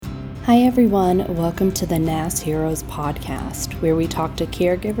Hi everyone, welcome to the NAS Heroes podcast, where we talk to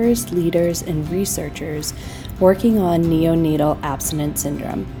caregivers, leaders, and researchers working on neonatal abstinence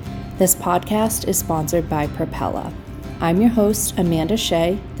syndrome. This podcast is sponsored by Propeller. I'm your host, Amanda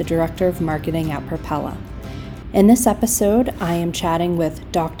Shea, the Director of Marketing at Propeller. In this episode, I am chatting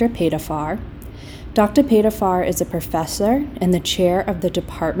with Dr. Pedafar. Dr. Pedafar is a professor and the chair of the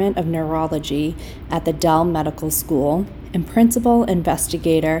Department of Neurology at the Dell Medical School and principal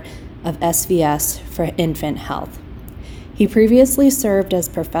investigator of SVS for infant health. He previously served as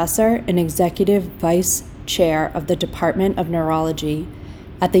professor and executive vice chair of the Department of Neurology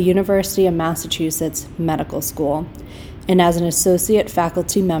at the University of Massachusetts Medical School and as an associate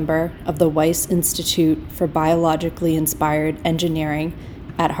faculty member of the Weiss Institute for Biologically Inspired Engineering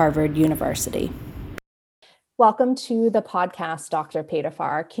at Harvard University. Welcome to the podcast, Dr.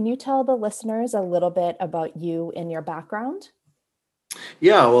 Pedafar. Can you tell the listeners a little bit about you and your background?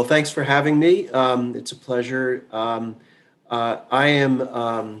 Yeah, well, thanks for having me. It's a pleasure. I am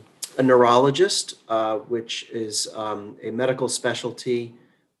a neurologist, which is a medical specialty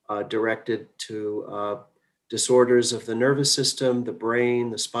directed to disorders of the nervous system, the brain,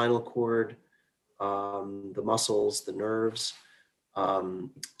 the spinal cord, the muscles, the nerves.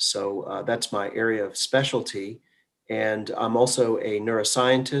 So that's my area of specialty. And I'm also a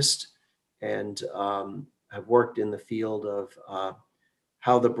neuroscientist and have worked in the field of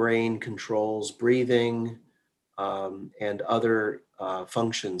how the brain controls breathing and other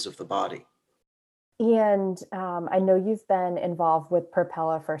functions of the body. And I know you've been involved with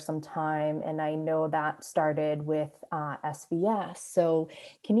Propeller for some time, and I know that started with SVS. So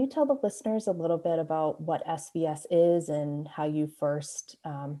can you tell the listeners a little bit about what SVS is and how you first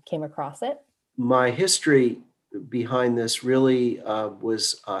came across it? My history behind this really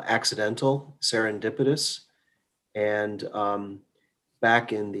was accidental, serendipitous. And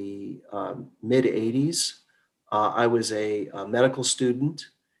back in the mid 80s, I was a medical student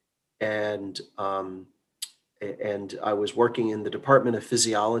and and I was working in the Department of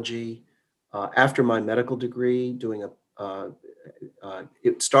Physiology after my medical degree, doing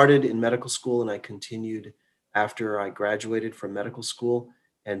it started in medical school and I continued after I graduated from medical school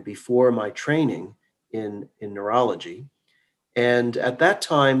and before my training in neurology. And at that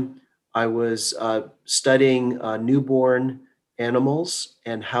time, I was studying newborn animals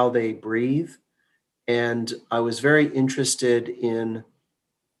and how they breathe. And I was very interested in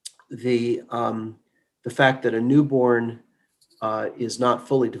the um, the fact that a newborn is not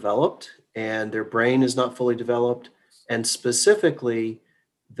fully developed and their brain is not fully developed, and specifically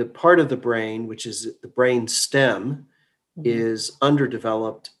the part of the brain, which is the brain stem, is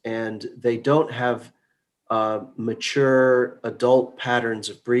underdeveloped, and they don't have mature adult patterns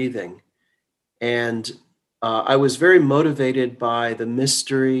of breathing. And I was very motivated by the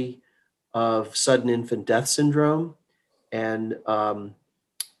mystery of sudden infant death syndrome and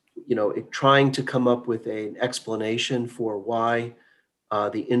trying to come up with an explanation for why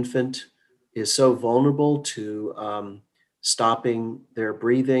the infant is so vulnerable to stopping their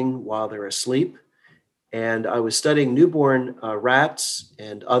breathing while they're asleep. And I was studying newborn rats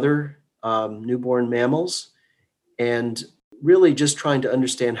and other newborn mammals, and really just trying to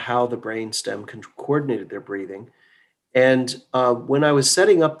understand how the brain stem coordinated their breathing. And when I was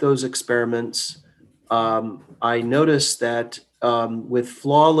setting up those experiments, I noticed that with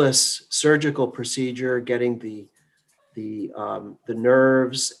flawless surgical procedure, getting the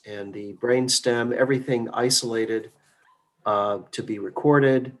nerves and the brain stem, everything isolated to be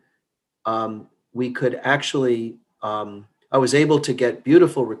recorded, we could actually. I was able to get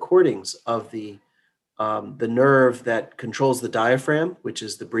beautiful recordings of the nerve that controls the diaphragm, which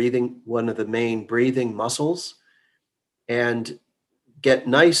is the breathing, one of the main breathing muscles, and get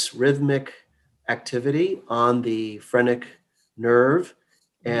nice rhythmic activity on the phrenic nerve,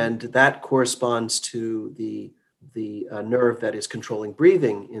 and that corresponds to the nerve that is controlling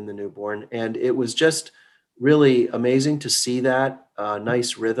breathing in the newborn. And it was just really amazing to see that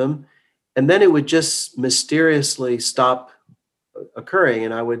nice rhythm, and then it would just mysteriously stop occurring,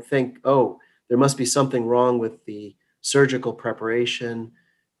 and I would think, oh, there must be something wrong with the surgical preparation.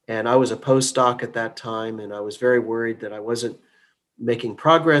 And I was a postdoc at that time, and I was very worried that I wasn't making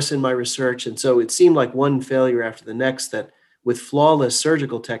progress in my research. And so it seemed like one failure after the next, that with flawless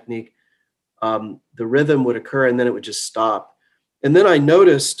surgical technique, the rhythm would occur and then it would just stop. And then I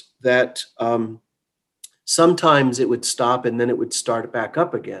noticed that sometimes it would stop and then it would start back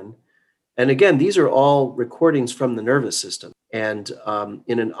up again. And again, these are all recordings from the nervous system. And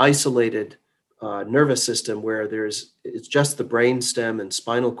in an isolated nervous system where it's just the brain stem and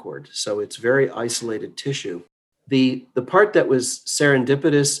spinal cord. So it's very isolated tissue. The part that was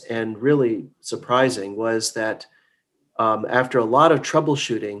serendipitous and really surprising was that after a lot of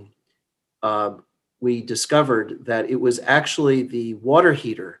troubleshooting, uh, we discovered that it was actually the water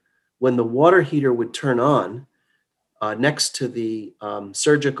heater. When the water heater would turn on next to the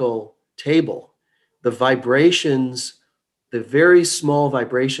surgical table, the vibrations, the very small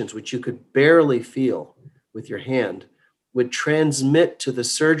vibrations, which you could barely feel with your hand, would transmit to the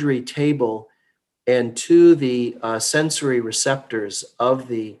surgery table and to the sensory receptors of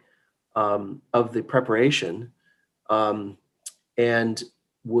the preparation, um, and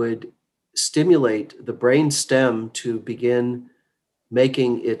would stimulate the brain stem to begin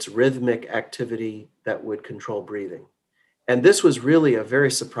making its rhythmic activity that would control breathing. And this was really a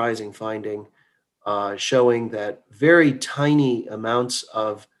very surprising finding, showing that very tiny amounts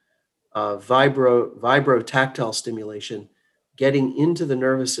of vibrotactile stimulation getting into the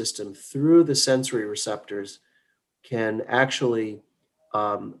nervous system through the sensory receptors can actually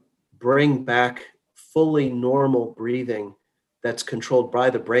um, bring back fully normal breathing that's controlled by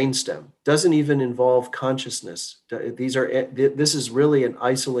the brainstem. Doesn't even involve consciousness. This is really an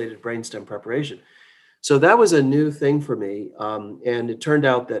isolated brainstem preparation. So that was a new thing for me, and it turned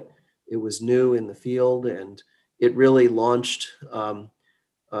out that it was new in the field, and it really launched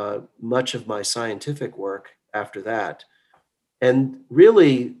much of my scientific work after that. And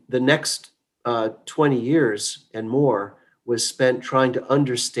really, the next 20 years and more was spent trying to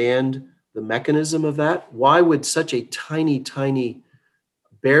understand the mechanism of that. Why would such a tiny,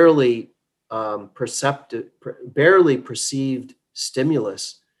 barely barely perceived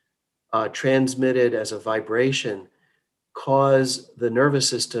stimulus transmitted as a vibration cause the nervous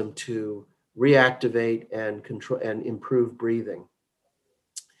system to reactivate and control and improve breathing?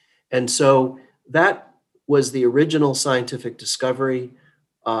 And so that was the original scientific discovery.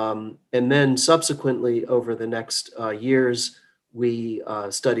 And then subsequently, over the next years, we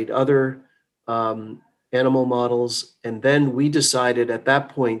studied other animal models. And then we decided at that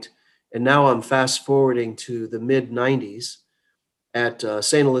point, and now I'm fast forwarding to the mid 90s at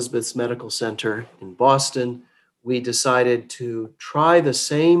St. Elizabeth's Medical Center in Boston, we decided to try the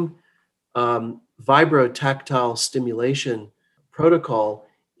same vibrotactile stimulation protocol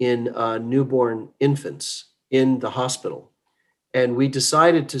in newborn infants in the hospital. And we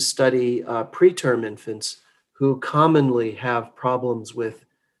decided to study preterm infants who commonly have problems with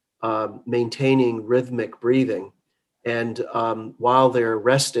maintaining rhythmic breathing. And while they're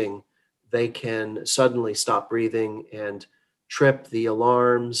resting, they can suddenly stop breathing and trip the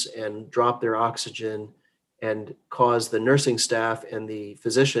alarms and drop their oxygen and cause the nursing staff and the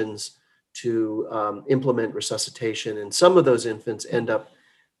physicians to implement resuscitation. And some of those infants end up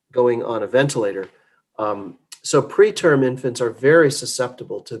going on a ventilator. So preterm infants are very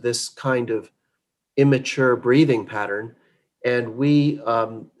susceptible to this kind of immature breathing pattern. And we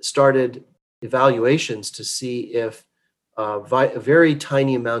started evaluations to see if very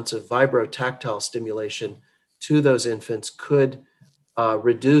tiny amounts of vibrotactile stimulation to those infants could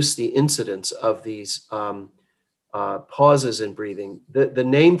reduce the incidence of these pauses in breathing. The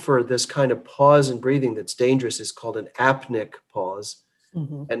name for this kind of pause in breathing that's dangerous is called an apneic pause.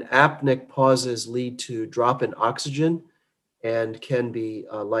 Mm-hmm. And apneic pauses lead to drop in oxygen and can be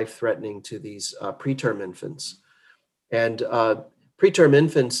life-threatening to these preterm infants. And preterm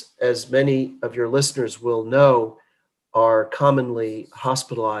infants, as many of your listeners will know, are commonly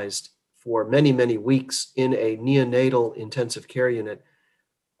hospitalized for many weeks in a neonatal intensive care unit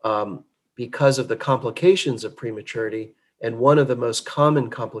because of the complications of prematurity. And one of the most common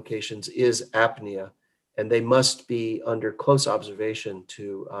complications is apnea, and they must be under close observation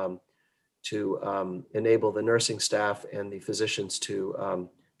to enable the nursing staff and the physicians to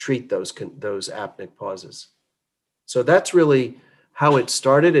treat those apneic pauses. So that's really how it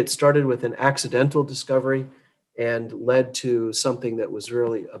started. It started with an accidental discovery and led to something that was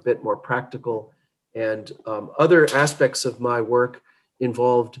really a bit more practical. And other aspects of my work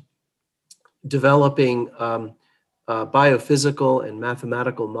involved developing biophysical and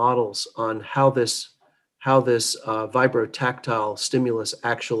mathematical models on how this vibrotactile stimulus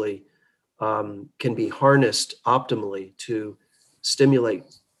actually can be harnessed optimally to stimulate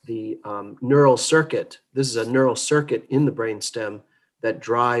the neural circuit. This is a neural circuit in the brainstem that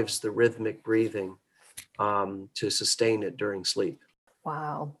drives the rhythmic breathing to sustain it during sleep.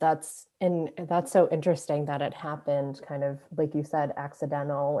 Wow, that's so interesting that it happened kind of, like you said,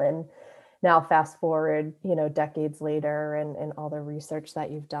 accidental. And now fast forward, decades later and all the research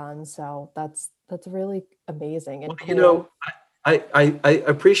that you've done. So that's really amazing and cool. I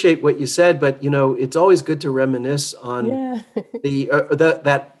appreciate what you said, but it's always good to reminisce on Yeah.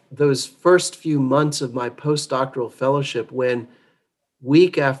 that those first few months of my postdoctoral fellowship when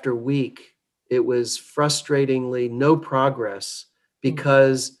week after week it was frustratingly no progress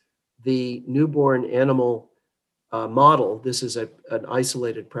because the newborn animal model, this is an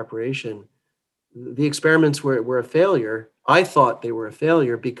isolated preparation, the experiments were a failure. I thought they were a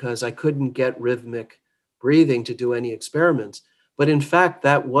failure because I couldn't get rhythmic breathing to do any experiments. But in fact,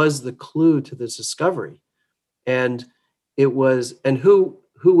 that was the clue to this discovery. And who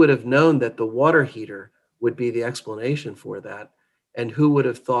would have known that the water heater would be the explanation for that? And who would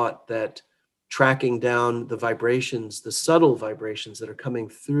have thought that tracking down the vibrations, the subtle vibrations that are coming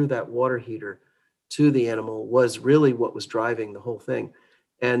through that water heater to the animal was really what was driving the whole thing.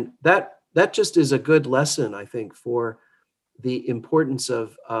 And that just is a good lesson, I think, for the importance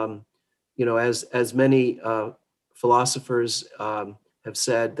of, as many philosophers have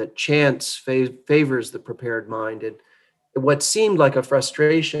said, that chance favors the prepared mind. And what seemed like a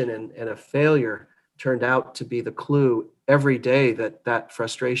frustration and a failure turned out to be the clue every day that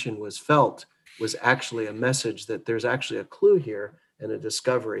frustration was felt was actually a message that there's actually a clue here and a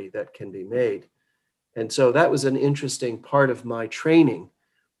discovery that can be made. And so that was an interesting part of my training,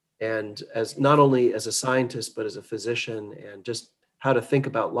 and as not only as a scientist but as a physician, and just how to think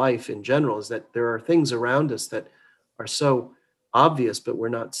about life in general, is that there are things around us that are so obvious but we're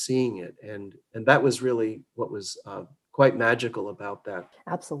not seeing it, and that was really what was quite magical about that.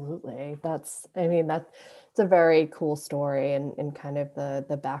 Absolutely. That's it's a very cool story, and kind of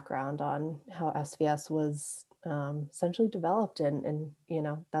the background on how SVS was essentially developed, and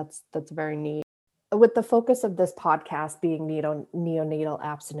that's very neat. With the focus of this podcast being neonatal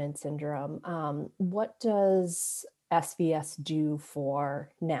abstinence syndrome, what does SVS do for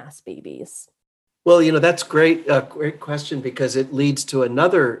NAS babies? Well, that's great question, because it leads to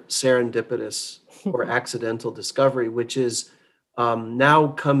another serendipitous or accidental discovery, which is now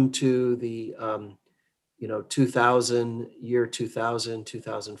come to the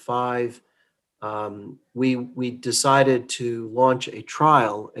 2005. We decided to launch a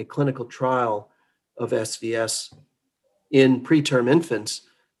clinical trial of SVS in preterm infants,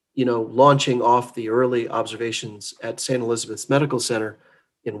 launching off the early observations at St. Elizabeth's Medical Center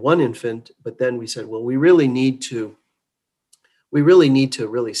in one infant. But then we said, well, we really need to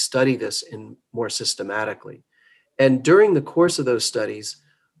really study this in more systematically. And during the course of those studies,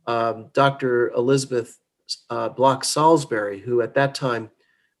 Dr. Elizabeth Bloch Salisbury, who at that time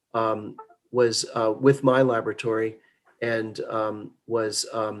was with my laboratory and was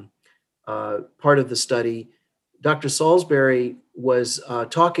part of the study, Dr. Salisbury was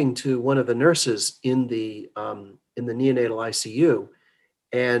talking to one of the nurses in the neonatal ICU,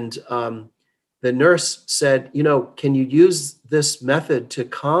 and the nurse said, can you use this method to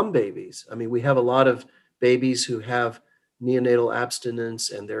calm babies? I mean, we have a lot of babies who have neonatal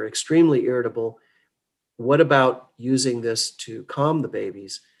abstinence and they're extremely irritable. What about using this to calm the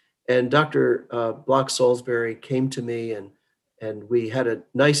babies? And Dr. Bloch Salisbury came to me, and we had a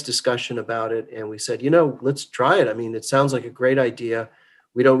nice discussion about it. And we said, let's try it. I mean, it sounds like a great idea.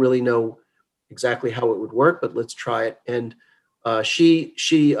 We don't really know exactly how it would work, but let's try it. And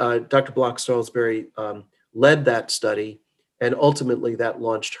Dr. Bloch Salisbury led that study, and ultimately that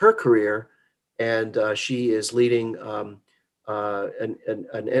launched her career. And she is leading a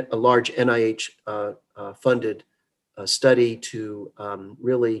large NIH funded study to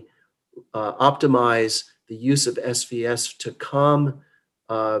really optimize the use of SVS to calm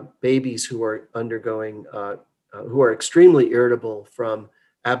babies who are who are extremely irritable from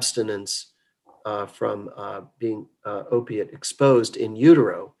abstinence from being opiate exposed in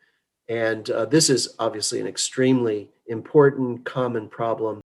utero. And this is obviously an extremely important common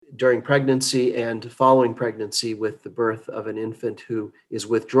problem during pregnancy and following pregnancy, with the birth of an infant who is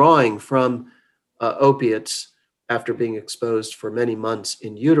withdrawing from opiates after being exposed for many months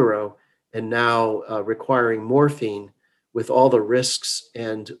in utero, and now requiring morphine, with all the risks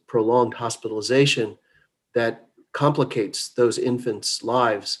and prolonged hospitalization that complicates those infants'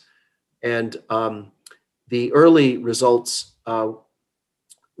 lives. And the early results,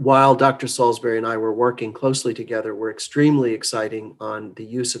 while Dr. Salisbury and I were working closely together, were extremely exciting on the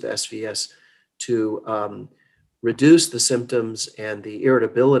use of SVS to reduce the symptoms and the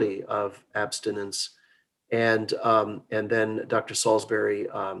irritability of abstinence. And then Dr. Salisbury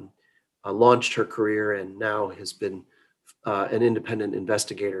launched her career and now has been an independent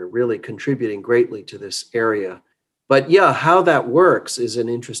investigator, really contributing greatly to this area. But yeah, how that works is an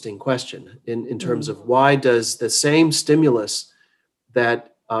interesting question in terms of why does the same stimulus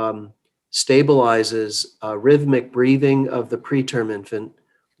that stabilizes rhythmic breathing of the preterm infant,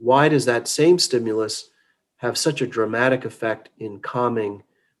 why does that same stimulus have such a dramatic effect in calming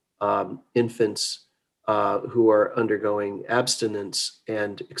infants who are undergoing abstinence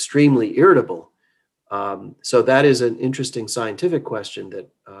and extremely irritable. So that is an interesting scientific question that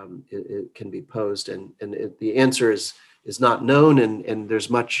it can be posed, and the answer is not known, and there's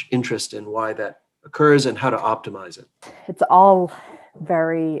much interest in why that occurs and how to optimize it. It's all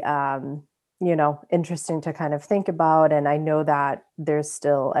very interesting to kind of think about. And I know that there's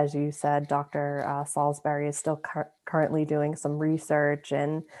still, as you said, Dr. Salisbury is still currently doing some research.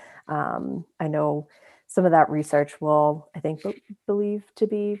 And I know some of that research will, I think, believe to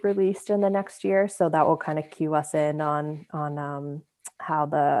be released in the next year. So that will kind of cue us in on how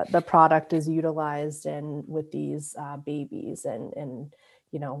the product is utilized and with these babies and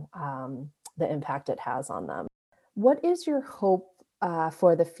the impact it has on them. What is your hope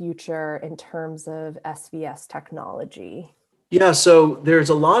for the future in terms of SVS technology? Yeah, so there's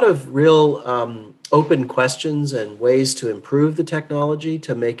a lot of real open questions and ways to improve the technology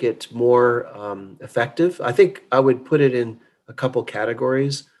to make it more effective. I think I would put it in a couple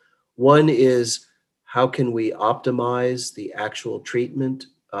categories. One is, how can we optimize the actual treatment?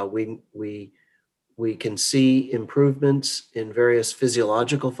 We can see improvements in various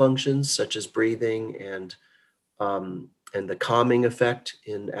physiological functions such as breathing and the calming effect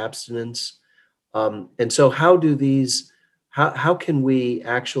in abstinence. And so how can we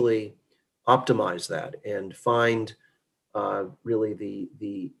actually optimize that and find really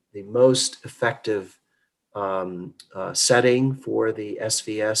the most effective setting for the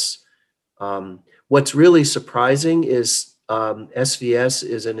SVS? What's really surprising is SVS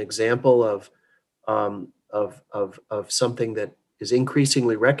is an example of something that is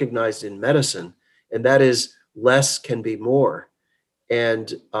increasingly recognized in medicine, and that is less can be more.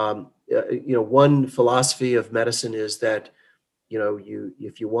 And one philosophy of medicine is that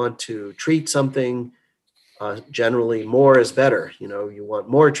if you want to treat something, generally more is better. You want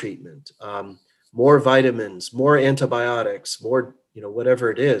more treatment, more vitamins, more antibiotics, more whatever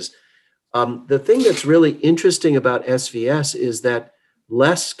it is. The thing that's really interesting about SVS is that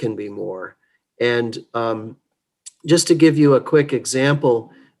less can be more. And just to give you a quick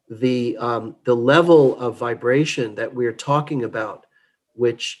example, the level of vibration that we're talking about,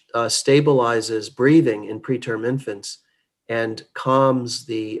 which stabilizes breathing in preterm infants and calms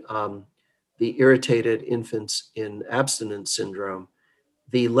the irritated infants in abstinence syndrome,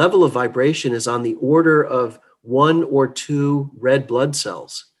 the level of vibration is on the order of 1 or 2 red blood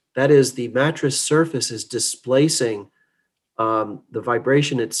cells. That is, the mattress surface is displacing the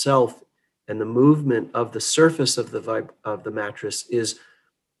vibration itself, and the movement of the surface of the mattress is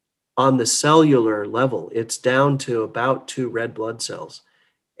on the cellular level. It's down to about 2 red blood cells,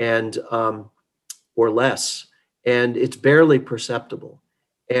 and or less, and it's barely perceptible.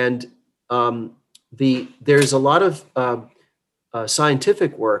 And there's a lot of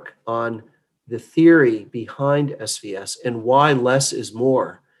scientific work on the theory behind SVS and why less is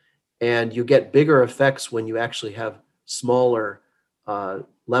more. And you get bigger effects when you actually have smaller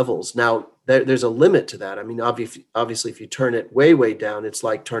levels. Now, there's a limit to that. I mean, obviously, if you turn it way, way down, it's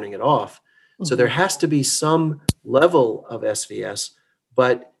like turning it off. Mm-hmm. So there has to be some level of SVS,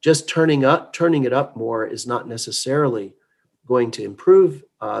 but just turning it up more is not necessarily going to improve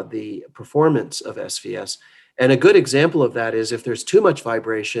the performance of SVS. And a good example of that is if there's too much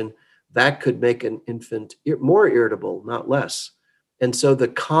vibration, that could make an infant more irritable, not less. And so the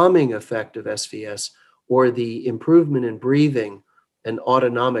calming effect of SVS, or the improvement in breathing and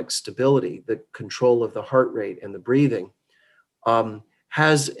autonomic stability, the control of the heart rate and the breathing,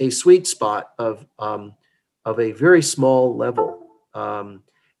 has a sweet spot of a very small level.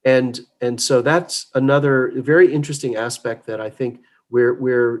 And so that's another very interesting aspect that I think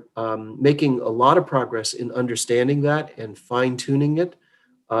we're making a lot of progress in understanding that and fine-tuning it.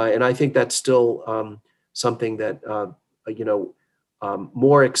 And I think that's still something that,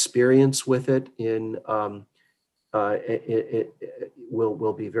 more experience with it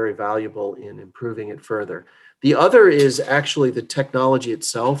will be very valuable in improving it further. The other is actually the technology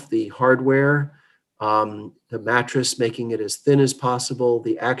itself, the hardware, the mattress, making it as thin as possible,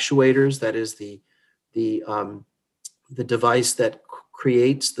 the actuators, that is the device that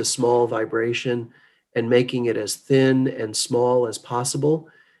creates the small vibration, and making it as thin and small as possible,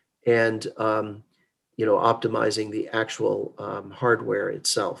 and optimizing the actual hardware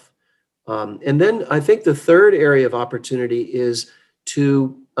itself. And then I think the third area of opportunity is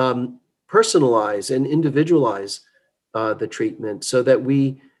to personalize and individualize the treatment so that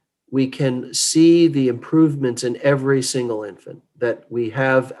we can see the improvements in every single infant, that we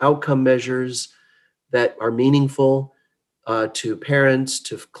have outcome measures that are meaningful to parents,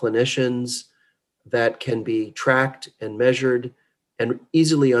 to clinicians, that can be tracked and measured, and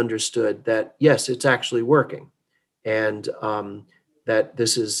easily understood that, yes, it's actually working, and that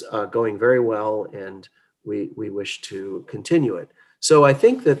this is going very well, and we wish to continue it. So I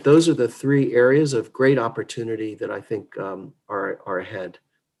think that those are the three areas of great opportunity that I think are ahead.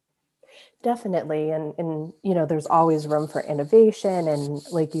 Definitely. And, there's always room for innovation. And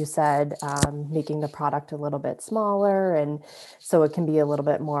like you said, making the product a little bit smaller. And so it can be a little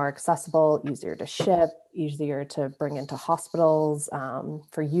bit more accessible, easier to ship, easier to bring into hospitals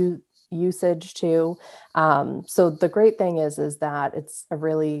for usage too. So the great thing is that it's a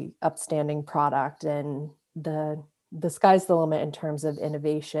really upstanding product, and the sky's the limit in terms of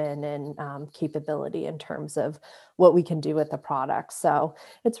innovation and capability in terms of what we can do with the product. So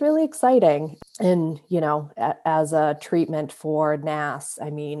it's really exciting. And, as a treatment for NAS, I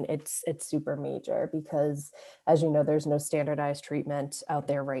mean, it's super major because, as you know, there's no standardized treatment out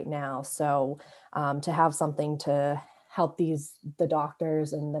there right now. So to have something to help the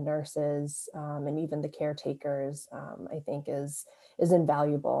doctors and the nurses and even the caretakers, I think is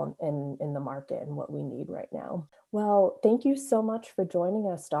invaluable in the market and what we need right now. Well, thank you so much for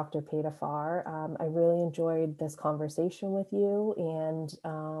joining us, Dr. Pedafar. I really enjoyed this conversation with you,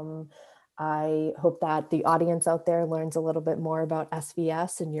 and I hope that the audience out there learns a little bit more about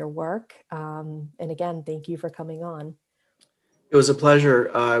SVS and your work. And again, thank you for coming on. It was a pleasure.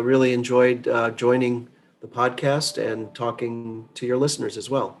 I really enjoyed joining the podcast and talking to your listeners as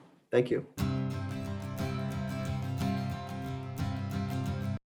well. Thank you.